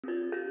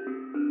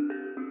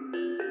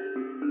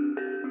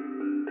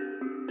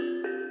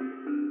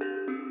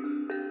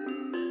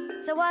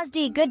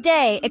Sawasdee, good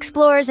day,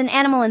 explorers and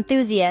animal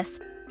enthusiasts.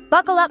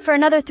 Buckle up for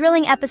another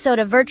thrilling episode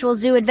of Virtual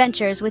Zoo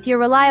Adventures with your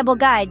reliable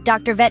guide,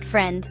 Dr. Vet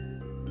Friend.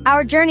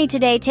 Our journey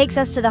today takes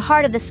us to the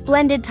heart of the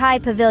splendid Thai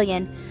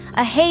Pavilion,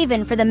 a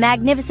haven for the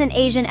magnificent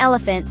Asian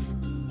elephants.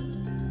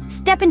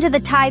 Step into the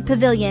Thai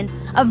Pavilion,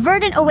 a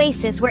verdant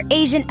oasis where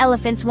Asian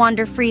elephants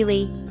wander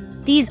freely.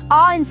 These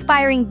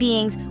awe-inspiring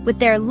beings, with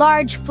their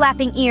large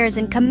flapping ears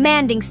and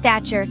commanding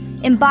stature,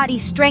 embody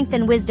strength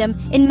and wisdom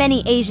in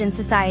many Asian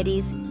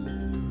societies.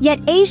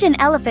 Yet Asian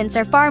elephants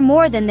are far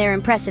more than their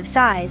impressive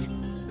size.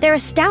 They're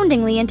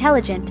astoundingly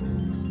intelligent.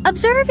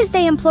 Observe as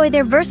they employ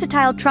their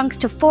versatile trunks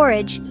to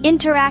forage,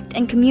 interact,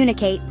 and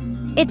communicate.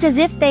 It's as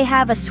if they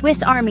have a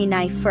Swiss Army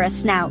knife for a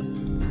snout.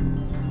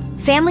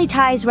 Family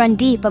ties run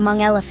deep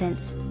among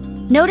elephants.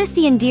 Notice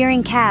the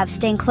endearing calves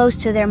staying close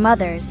to their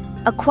mothers,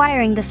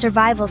 acquiring the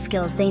survival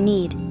skills they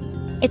need.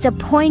 It's a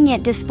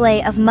poignant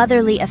display of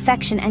motherly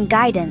affection and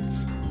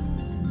guidance.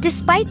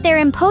 Despite their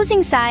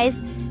imposing size,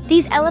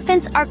 these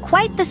elephants are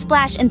quite the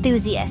splash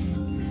enthusiasts.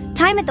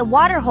 Time at the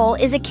waterhole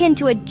is akin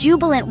to a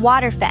jubilant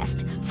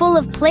waterfest, full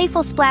of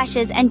playful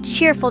splashes and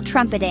cheerful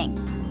trumpeting.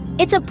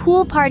 It's a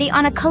pool party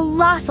on a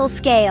colossal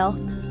scale.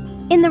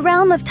 In the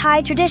realm of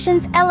Thai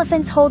traditions,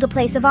 elephants hold a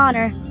place of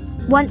honor.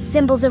 Once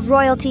symbols of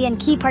royalty and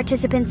key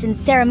participants in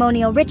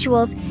ceremonial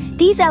rituals,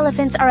 these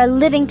elephants are a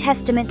living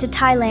testament to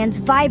Thailand's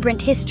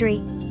vibrant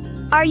history.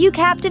 Are you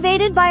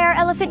captivated by our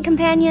elephant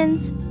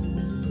companions?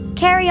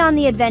 Carry on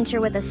the adventure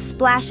with a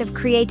splash of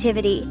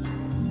creativity.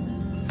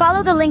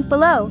 Follow the link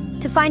below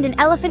to find an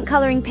elephant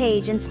coloring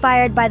page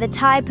inspired by the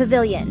Thai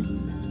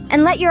Pavilion,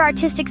 and let your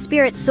artistic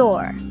spirit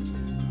soar.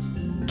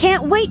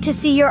 Can't wait to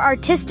see your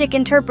artistic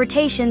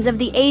interpretations of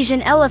the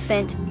Asian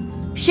elephant.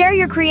 Share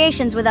your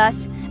creations with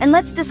us, and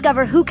let's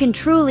discover who can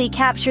truly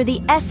capture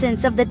the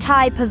essence of the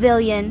Thai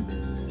Pavilion.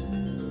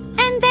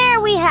 And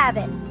there we have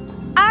it.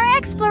 Our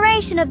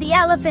exploration of the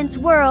elephant's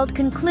world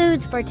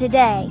concludes for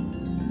today.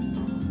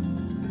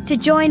 To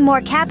join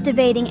more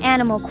captivating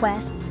animal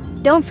quests,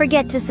 don't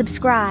forget to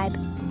subscribe.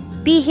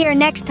 Be here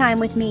next time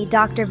with me,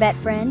 Dr. Vet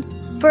Friend,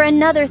 for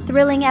another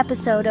thrilling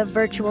episode of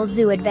Virtual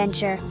Zoo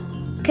Adventure.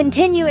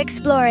 Continue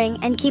exploring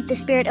and keep the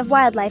spirit of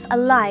wildlife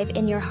alive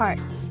in your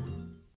hearts.